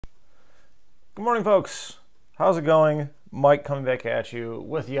Good morning, folks. How's it going? Mike coming back at you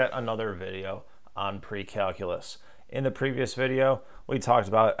with yet another video on precalculus. In the previous video, we talked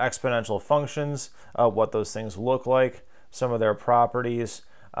about exponential functions, what those things look like, some of their properties,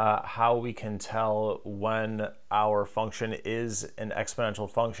 how we can tell when our function is an exponential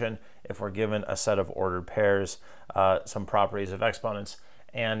function if we're given a set of ordered pairs, some properties of exponents,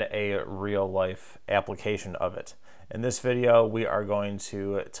 and a real-life application of it. In this video, we are going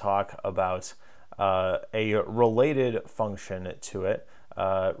to talk about a related function to it,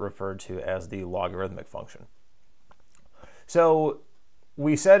 referred to as the logarithmic function. So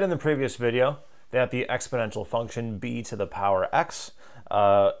we said in the previous video that the exponential function b to the power x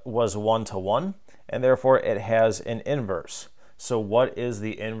was 1 to 1, and therefore it has an inverse. So what is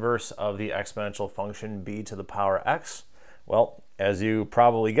the inverse of the exponential function b to the power x? Well, as you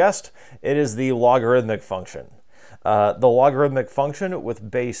probably guessed, it is the logarithmic function. The logarithmic function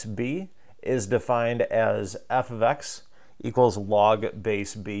with base b is defined as f of x equals log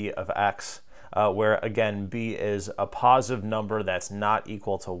base b of x, where again b is a positive number that's not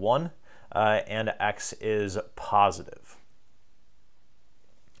equal to 1, and x is positive.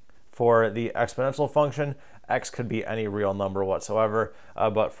 For the exponential function, x could be any real number whatsoever,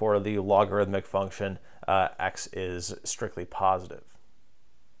 but for the logarithmic function, x is strictly positive.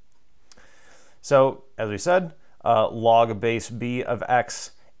 So, as we said, log base b of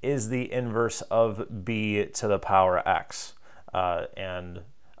x is the inverse of b to the power x.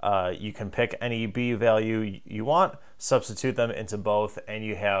 You can pick any b value you want, substitute them into both, and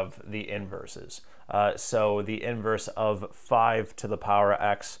you have the inverses. So the inverse of 5 to the power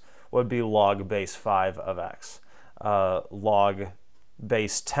x would be log base 5 of x. Log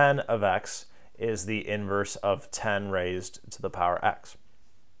base 10 of x is the inverse of 10 raised to the power x.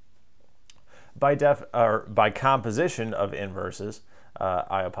 By composition of inverses,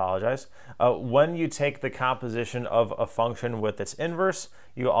 I apologize. When you take the composition of a function with its inverse,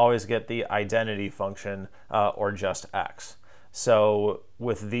 you always get the identity function, or just x. So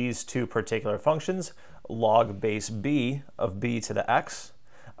with these two particular functions, log base b of b to the x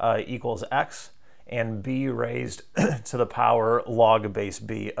equals x, and b raised to the power log base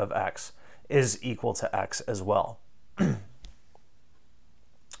b of x is equal to x as well.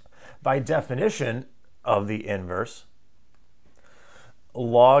 By definition of the inverse,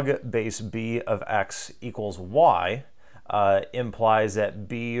 log base b of x equals y implies that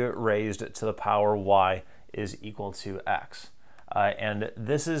b raised to the power y is equal to x. And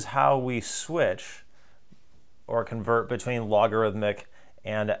this is how we switch or convert between logarithmic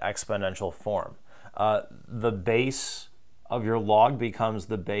and exponential form. The base of your log becomes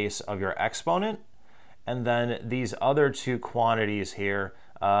the base of your exponent, and then these other two quantities here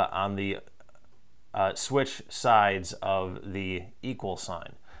on the switch sides of the equal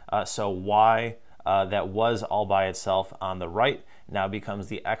sign. So y that was all by itself on the right now becomes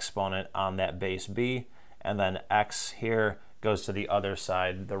the exponent on that base b, and then x here goes to the other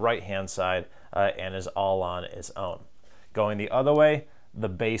side, the right-hand side, and is all on its own. Going the other way, the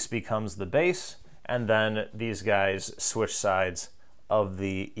base becomes the base, and then these guys switch sides of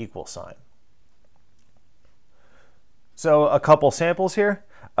the equal sign. So a couple samples here.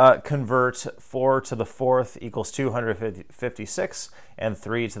 Convert 4 to the 4th equals 256, and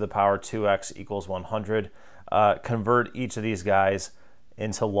 3 to the power 2x equals 100. Convert each of these guys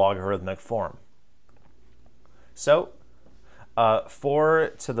into logarithmic form. So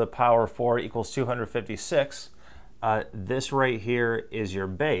 4 to the power 4 equals 256. This right here is your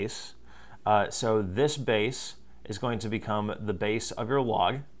base. So this base is going to become the base of your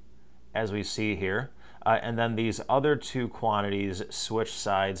log, as we see here. And then these other two quantities switch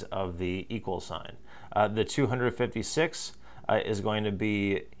sides of the equal sign. The 256 is going to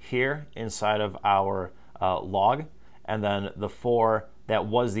be here inside of our log, and then the 4 that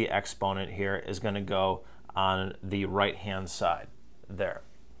was the exponent here is going to go on the right-hand side there.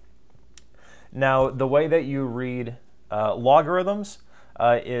 Now, the way that you read logarithms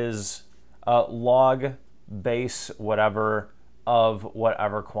is log base whatever of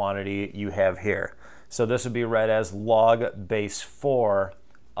whatever quantity you have here. So this would be read as log base 4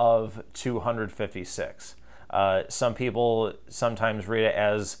 of 256. Some people sometimes read it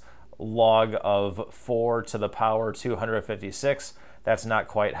as log of 4 to the power 256. That's not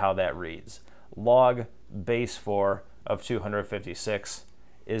quite how that reads. Log base 4 of 256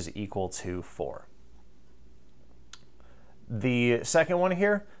 is equal to 4. The second one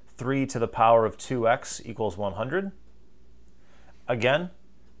here, 3 to the power of 2x equals 100. Again,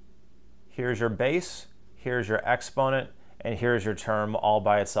 here's your base, here's your exponent, and here's your term all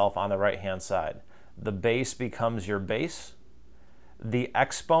by itself on the right-hand side. The base becomes your base. The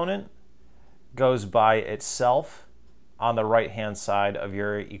exponent goes by itself on the right-hand side of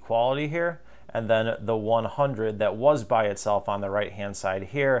your equality here, and then the 100 that was by itself on the right-hand side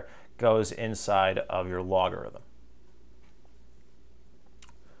here goes inside of your logarithm.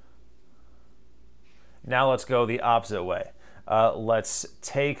 Now let's go the opposite way. Let's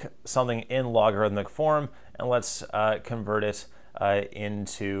take something in logarithmic form and let's convert it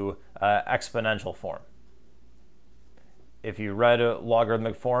into exponential form. If you read a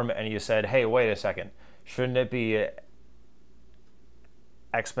logarithmic form and you said, hey, wait a second, shouldn't it be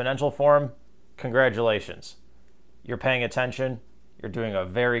exponential form? Congratulations. You're paying attention. You're doing a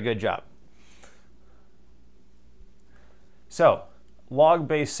very good job. So, log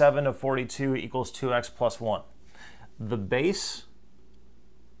base 7 of 42 equals 2x plus 1. The base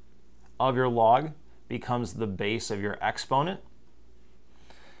of your log becomes the base of your exponent.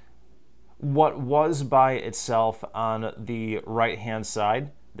 What was by itself on the right-hand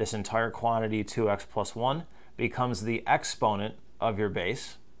side, this entire quantity 2x plus 1, becomes the exponent of your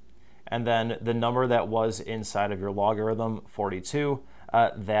base. And then the number that was inside of your logarithm, 42,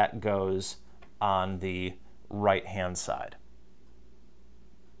 that goes on the right-hand side.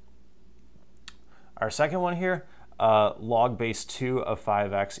 Our second one here, log base 2 of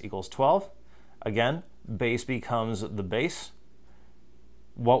 5x equals 12. Again, base becomes the base.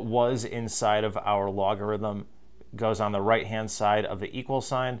 What was inside of our logarithm goes on the right-hand side of the equal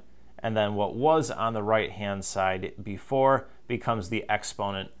sign, and then what was on the right-hand side before becomes the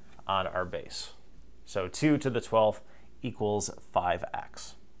exponent on our base. So 2 to the 12th equals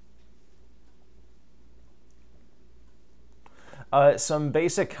 5x. Some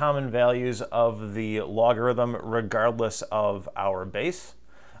basic common values of the logarithm regardless of our base.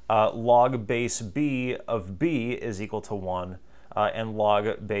 Log base b of b is equal to 1, and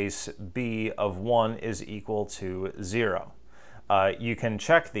log base b of 1 is equal to 0. You can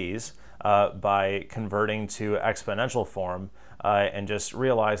check these by converting to exponential form and just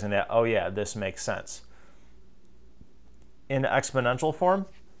realizing that, oh yeah, this makes sense. In exponential form,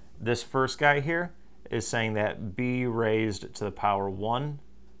 this first guy here is saying that b raised to the power 1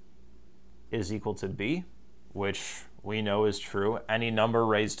 is equal to b, which we know is true. Any number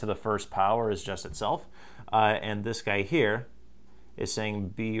raised to the first power is just itself. And this guy here is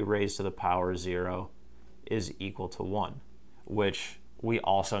saying b raised to the power 0 is equal to 1, which we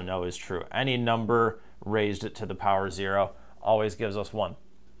also know is true. Any number raised to the power 0 always gives us 1.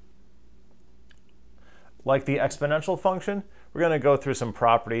 Like the exponential function, we're going to go through some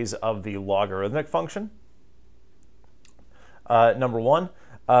properties of the logarithmic function. Number one,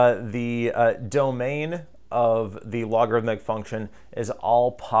 the domain of the logarithmic function is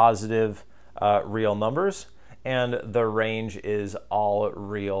all positive real numbers, and the range is all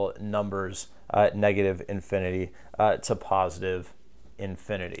real numbers, negative infinity to positive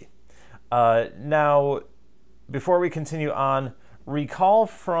infinity. Now, before we continue on, recall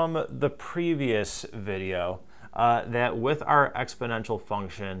from the previous video that with our exponential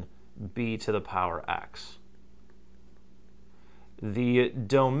function b to the power x, the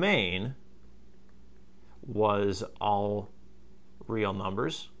domain was all real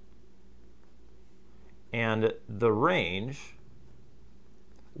numbers, and the range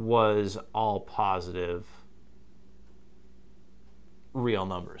was all positive real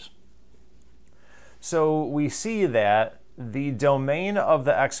numbers. So we see that the domain of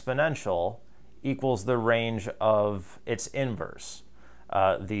the exponential equals the range of its inverse,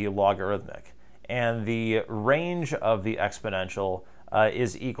 the logarithmic. And the range of the exponential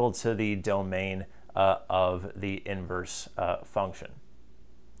is equal to the domain of the inverse function.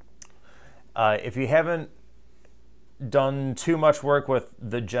 If you haven't done too much work with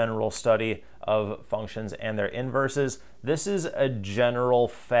the general study of functions and their inverses, this is a general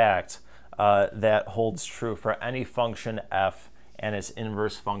fact that holds true for any function f and its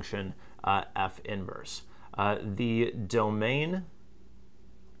inverse function f inverse. The domain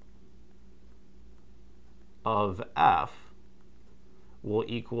of f will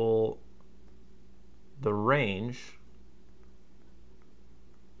equal the range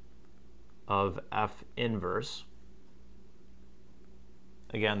of f inverse.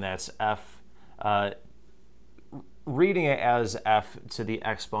 Again, that's f, reading it as f to the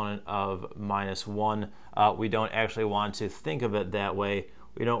exponent of minus 1. We don't actually want to think of it that way.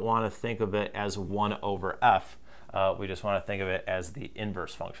 We don't want to think of it as 1 over f. We just want to think of it as the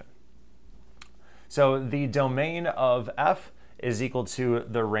inverse function. So the domain of f is equal to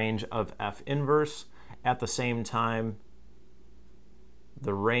the range of f inverse. At the same time,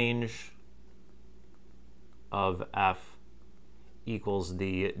 the range of f equals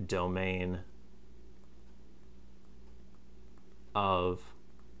the domain of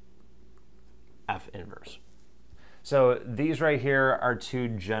f inverse. So these right here are two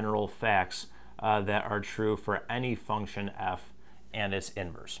general facts that are true for any function f and its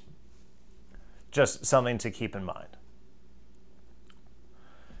inverse. Just something to keep in mind.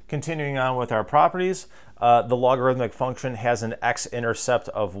 Continuing on with our properties, the logarithmic function has an x-intercept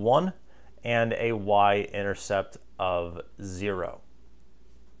of 1 and a y-intercept of 0.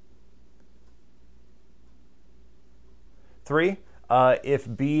 3,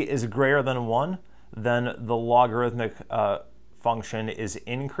 if b is greater than 1, then the logarithmic function is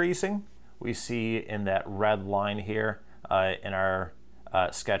increasing. We see in that red line here in our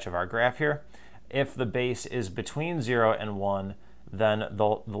sketch of our graph here. If the base is between 0 and 1, then the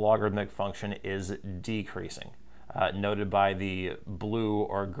logarithmic function is decreasing, noted by the blue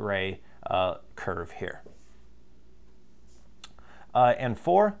or gray curve here. And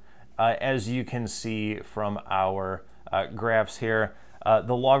 4, as you can see from our graphs here,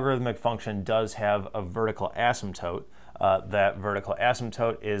 the logarithmic function does have a vertical asymptote. That vertical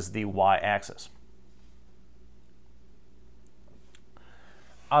asymptote is the y-axis.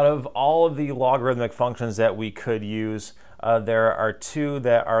 Out of all of the logarithmic functions that we could use, there are two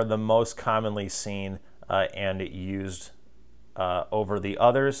that are the most commonly seen and used over the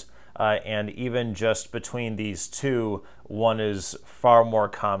others. And even just between these two, one is far more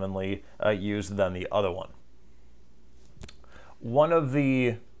commonly used than the other one. One of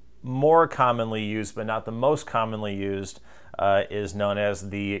the more commonly used, but not the most commonly used, is known as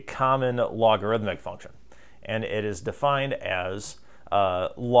the common logarithmic function. And it is defined as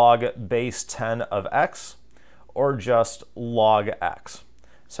log base 10 of x, or just log x.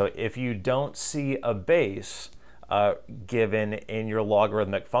 So if you don't see a base given in your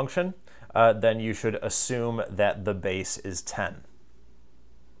logarithmic function, then you should assume that the base is 10.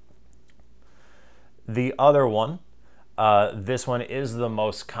 The other one, this one is the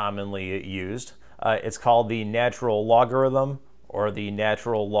most commonly used. It's called the natural logarithm, or the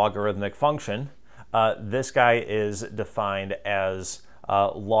natural logarithmic function. This guy is defined as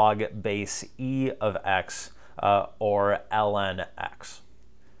log base e of x, or ln x.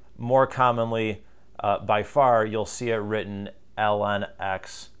 More commonly, by far, you'll see it written ln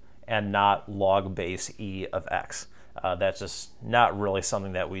x and not log base e of x. That's just not really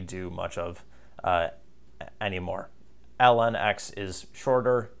something that we do much of anymore. ln x is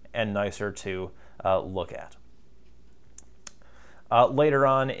shorter and nicer to look at. Later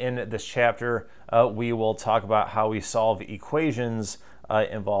on in this chapter, we will talk about how we solve equations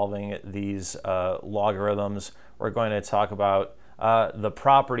involving these logarithms. We're going to talk about the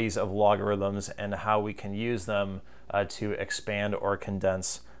properties of logarithms and how we can use them to expand or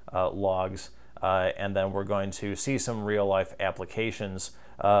condense logs. And then we're going to see some real-life applications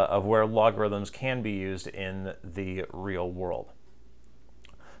of where logarithms can be used in the real world.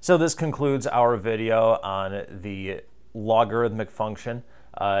 So this concludes our video on the logarithmic function.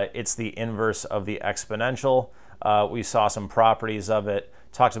 It's the inverse of the exponential. We saw some properties of it,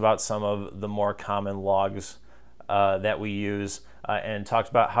 talked about some of the more common logs that we use, and talked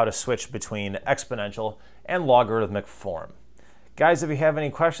about how to switch between exponential and logarithmic form. Guys, if you have any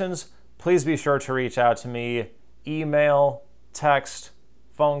questions, please be sure to reach out to me. Email, text,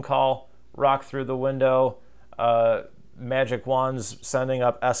 phone call, rock through the window, magic wands, sending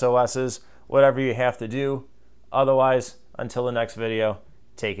up SOSs, whatever you have to do. Otherwise, until the next video,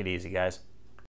 take it easy, guys.